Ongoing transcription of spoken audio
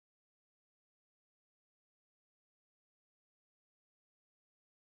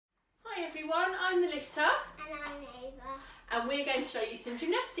Hi everyone, I'm Melissa. And I'm Ava. And we're going to show you some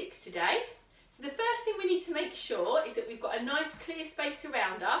gymnastics today. So the first thing we need to make sure is that we've got a nice clear space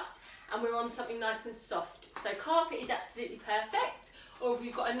around us and we're on something nice and soft. So carpet is absolutely perfect, or if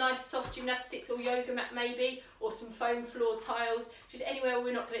we've got a nice soft gymnastics or yoga mat maybe, or some foam floor tiles, just anywhere where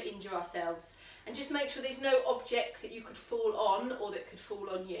we're not going to injure ourselves. And just make sure there's no objects that you could fall on or that could fall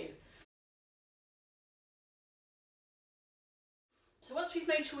on you. So once we've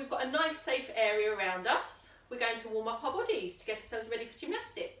made sure we've got a nice safe area around us, we're going to warm up our bodies to get ourselves ready for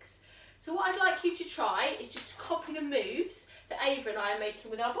gymnastics. So what I'd like you to try is just to copy the moves that Ava and I are making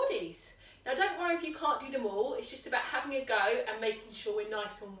with our bodies. Now don't worry if you can't do them all, it's just about having a go and making sure we're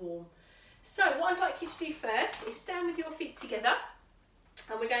nice and warm. So what I'd like you to do first is stand with your feet together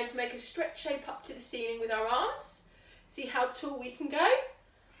and we're going to make a stretch shape up to the ceiling with our arms. See how tall we can go.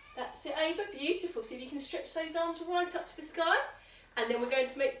 That's it, Ava, beautiful. See if you can stretch those arms right up to the sky. And then we're going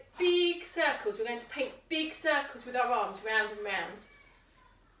to make big circles. We're going to paint big circles with our arms round and round.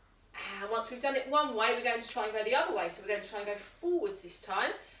 And once we've done it one way, we're going to try and go the other way. So we're going to try and go forwards this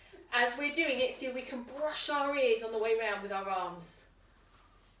time. As we're doing it, see if we can brush our ears on the way round with our arms.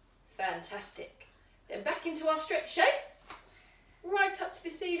 Fantastic. Then back into our stretch shape, right up to the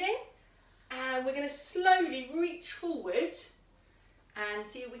ceiling. And we're going to slowly reach forward and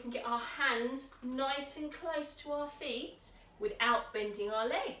see if we can get our hands nice and close to our feet without bending our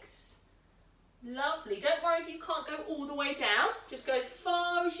legs. Lovely. Don't worry if you can't go all the way down. Just go as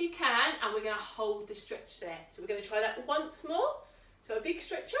far as you can and we're going to hold the stretch there. So we're going to try that once more. So a big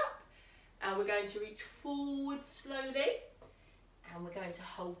stretch up and we're going to reach forward slowly and we're going to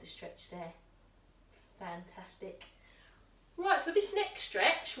hold the stretch there. Fantastic. Right, for this next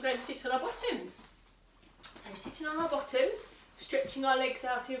stretch we're going to sit on our bottoms. So sitting on our bottoms, stretching our legs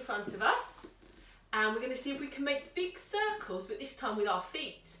out in front of us. And we're going to see if we can make big circles, but this time with our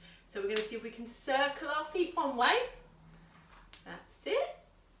feet. So we're going to see if we can circle our feet one way. That's it.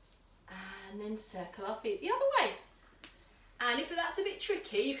 And then circle our feet the other way. And if that's a bit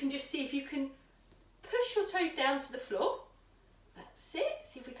tricky, you can just see if you can push your toes down to the floor. That's it.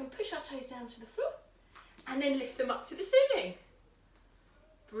 See if we can push our toes down to the floor. And then lift them up to the ceiling.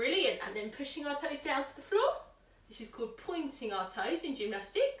 Brilliant. And then pushing our toes down to the floor. This is called pointing our toes in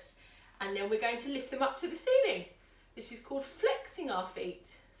gymnastics. And then we're going to lift them up to the ceiling. This is called flexing our feet.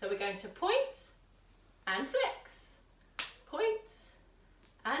 So we're going to point and flex, point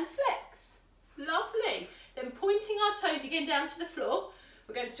and flex. Lovely. Then pointing our toes again down to the floor.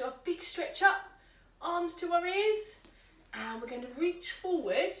 We're going to do a big stretch up, arms to our ears, and we're going to reach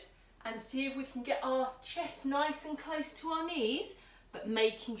forward and see if we can get our chest nice and close to our knees, but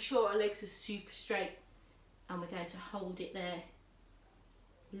making sure our legs are super straight. And we're going to hold it there.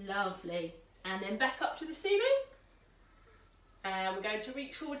 Lovely. And then back up to the ceiling. And we're going to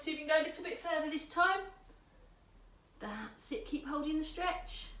reach forward, see if we can go a little bit further this time. That's it, keep holding the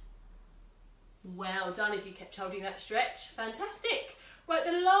stretch. Well done if you kept holding that stretch. Fantastic. Right,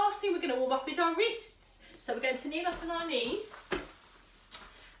 the last thing we're going to warm up is our wrists. So we're going to kneel up on our knees.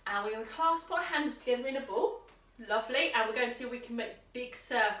 And we're going to clasp our hands together in a ball. Lovely. And we're going to see if we can make big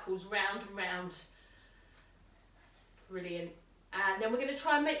circles round and round. Brilliant. And then we're going to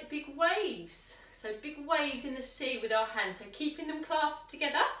try and make big waves. So big waves in the sea with our hands. So keeping them clasped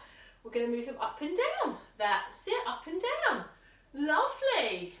together, we're going to move them up and down. That's it, up and down.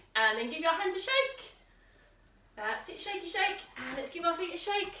 Lovely. And then give your hands a shake. That's it, shakey shake. And let's give our feet a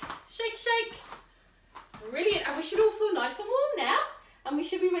shake. Shake, shake. Brilliant. And we should all feel nice and warm now. And we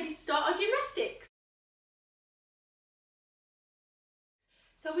should be ready to start our gymnastics.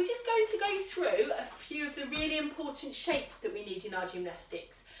 So we're just going to go through a few of the really important shapes that we need in our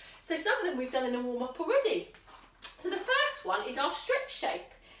gymnastics. So some of them we've done in the warm-up already. So the first one is our stretch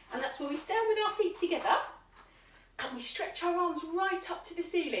shape. And that's where we stand with our feet together and we stretch our arms right up to the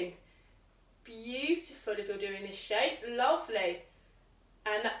ceiling. Beautiful if you're doing this shape, lovely.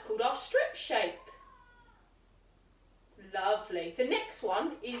 And that's called our stretch shape. Lovely. The next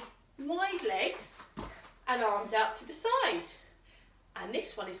one is wide legs and arms out to the side. And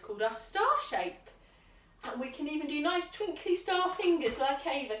this one is called our star shape. And we can even do nice twinkly star fingers like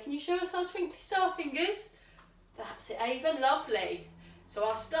Ava. Can you show us our twinkly star fingers? That's it, Ava, lovely. So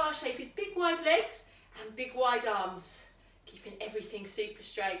our star shape is big wide legs and big wide arms, keeping everything super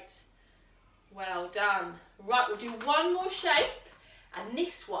straight. Well done. Right, we'll do one more shape, and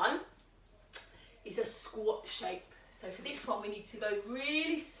this one is a squat shape. So for this one we need to go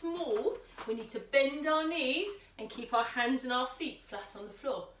really small. We need to bend our knees and keep our hands and our feet flat on the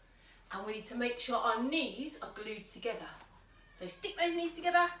floor. And we need to make sure our knees are glued together. So stick those knees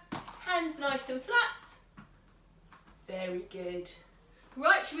together, hands nice and flat. Very good.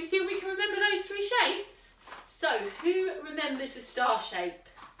 Right, shall we see if we can remember those three shapes? So, who remembers the star shape?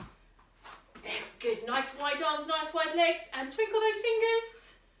 Very good. Nice wide arms, nice wide legs, and twinkle those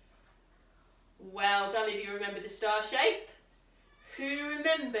fingers. Well done if you remember the star shape. Who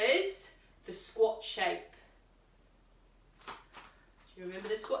remembers the squat shape? Do you remember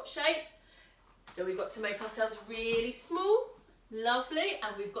the squat shape? So we've got to make ourselves really small, lovely,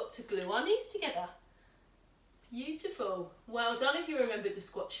 and we've got to glue our knees together. Beautiful. Well done if you remember the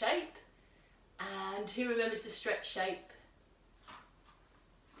squat shape. And who remembers the stretch shape?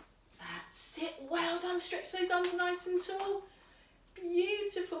 That's it. Well done. Stretch those arms nice and tall.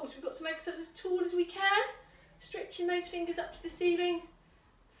 Beautiful. So we've got to make ourselves as tall as we can. Stretching those fingers up to the ceiling.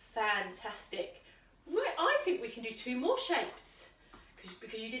 Fantastic. Right, I think we can do two more shapes.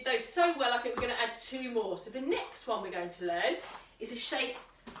 Because you did those so well, I think we're going to add two more. So the next one we're going to learn is a shape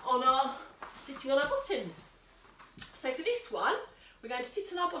on sitting on our bottoms. So for this one, we're going to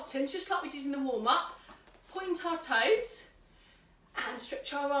sit on our bottoms, just like we did in the warm-up, point our toes and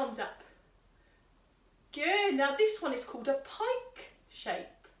stretch our arms up. Good. Now this one is called a pike shape.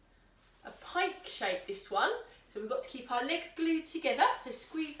 A pike shape, this one. So we've got to keep our legs glued together. So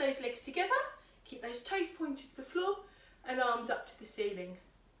squeeze those legs together, keep those toes pointed to the floor and arms up to the ceiling.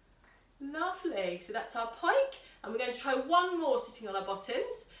 Lovely. So that's our pike. And we're going to try one more sitting on our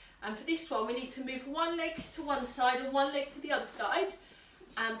bottoms. And for this one, we need to move one leg to one side and one leg to the other side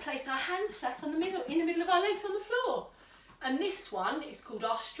and place our hands flat in the middle of our legs on the floor. And this one is called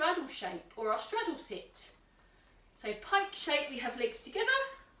our straddle shape or our straddle sit. So pike shape, we have legs together,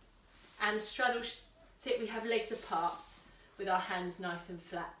 and straddle sit, we have legs apart with our hands nice and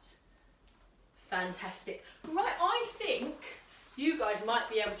flat. Fantastic. Right, I think you guys might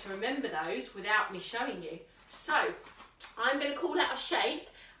be able to remember those without me showing you. So I'm going to call out a shape,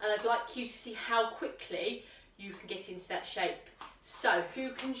 and I'd like you to see how quickly you can get into that shape. So,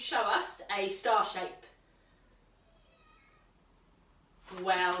 who can show us a star shape?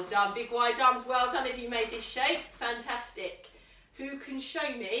 Well done, big wide arms, well done if you made this shape, fantastic. Who can show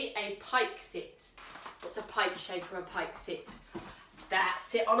me a pike sit? What's a pike shape or a pike sit?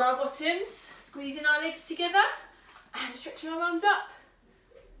 That's it, on our bottoms, squeezing our legs together and stretching our arms up.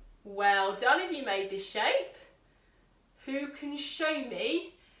 Well done if you made this shape. Who can show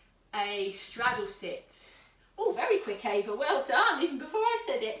me a straddle sit? Oh, very quick, Ava, well done, even before I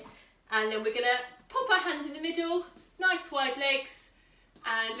said it. And then we're gonna pop our hands in the middle, nice wide legs,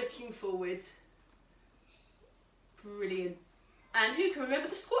 and looking forward. Brilliant. And who can remember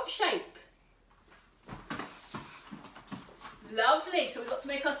the squat shape? Lovely, so we've got to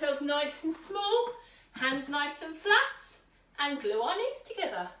make ourselves nice and small, hands nice and flat, and glue our knees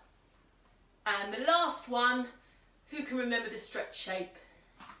together. And the last one, who can remember the stretch shape?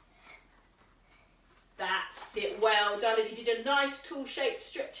 That's it, well done if you did a nice tall shape,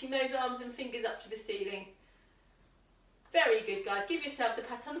 stretching those arms and fingers up to the ceiling. Very good, guys, give yourselves a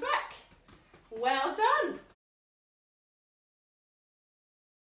pat on the back. Well done.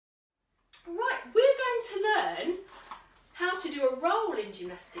 Right, we're going to learn how to do a roll in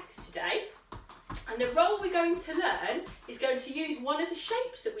gymnastics today. And the roll we're going to learn is going to use one of the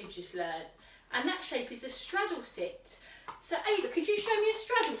shapes that we've just learned. And that shape is the straddle sit. So Ava, could you show me a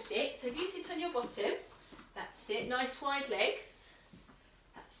straddle sit? So if you sit on your bottom, that's it, nice wide legs.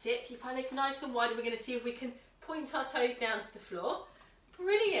 That's it, keep our legs nice and wide, and we're going to see if we can point our toes down to the floor.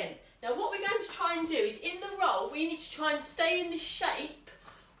 Brilliant. Now what we're going to try and do is in the roll, we need to try and stay in this shape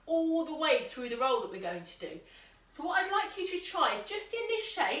all the way through the roll that we're going to do. So what I'd like you to try is just in this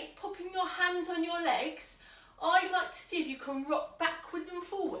shape, popping your hands on your legs, I'd like to see if you can rock backwards and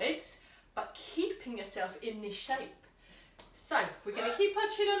forwards, but keeping yourself in this shape. So we're going to keep our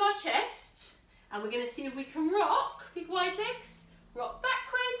chin on our chest, and we're going to see if we can rock, big wide legs, rock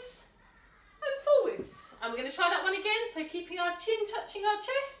backwards and forwards. And we're going to try that one again, so keeping our chin touching our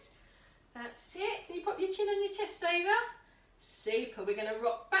chest. That's it. Can you pop your chin on your chest, Ava? Super. We're going to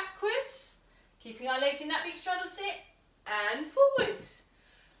rock backwards, keeping our legs in that big straddle sit, and forwards.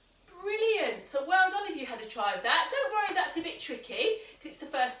 Brilliant. So well done if you had a try of that. Don't worry, that's a bit tricky because it's the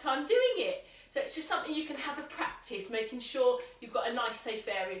first time doing it. So it's just something you can have a practice, making sure you've got a nice safe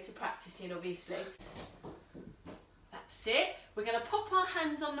area to practice in, obviously. That's it. We're going to pop our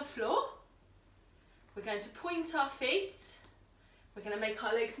hands on the floor. We're going to point our feet. We're going to make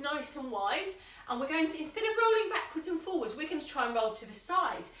our legs nice and wide. And we're going to, instead of rolling backwards and forwards, we're going to try and roll to the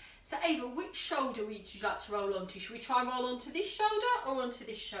side. So Ava, which shoulder would you like to roll onto? Should we try and roll onto this shoulder or onto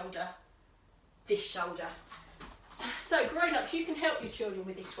this shoulder? This shoulder. So grown-ups, you can help your children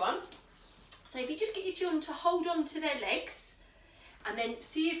with this one. So if you just get your children to hold on to their legs and then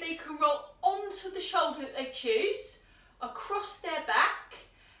see if they can roll onto the shoulder that they choose, across their back,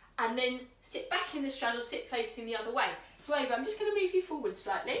 and then sit back in the straddle, sit facing the other way. So Ava, I'm just going to move you forward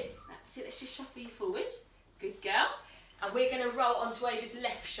slightly. That's it, let's just shuffle you forward. Good girl. And we're going to roll onto Ava's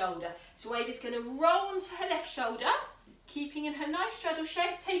left shoulder. So Ava's going to roll onto her left shoulder, keeping in her nice straddle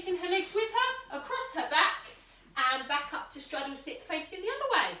shape, taking her legs with her, across her back, and back up to straddle sit facing the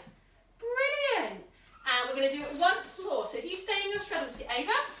other way. Brilliant. And we're going to do it once more. So if you stay in your straddle sit,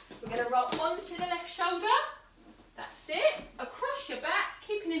 Ava, we're going to roll onto the left shoulder. That's it. Across your back,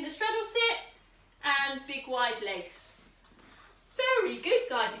 keeping in the straddle sit, and big wide legs. Very good,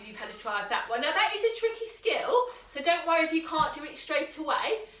 guys, if you've had a try of that one. Now, that is a tricky skill, so don't worry if you can't do it straight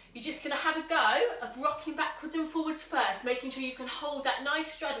away. You're just going to have a go of rocking backwards and forwards first, making sure you can hold that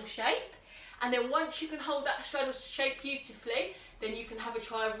nice straddle shape. And then once you can hold that straddle shape beautifully, then you can have a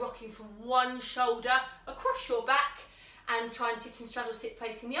try of rocking from one shoulder across your back and try and sit in straddle sit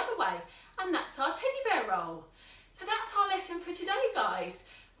facing the other way. And that's our teddy bear roll. So that's our lesson for today, guys.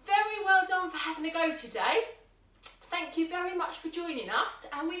 Very well done for having a go today. Thank you very much for joining us,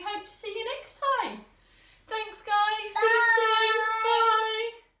 and we hope to see you next time. Thanks, guys. See you soon.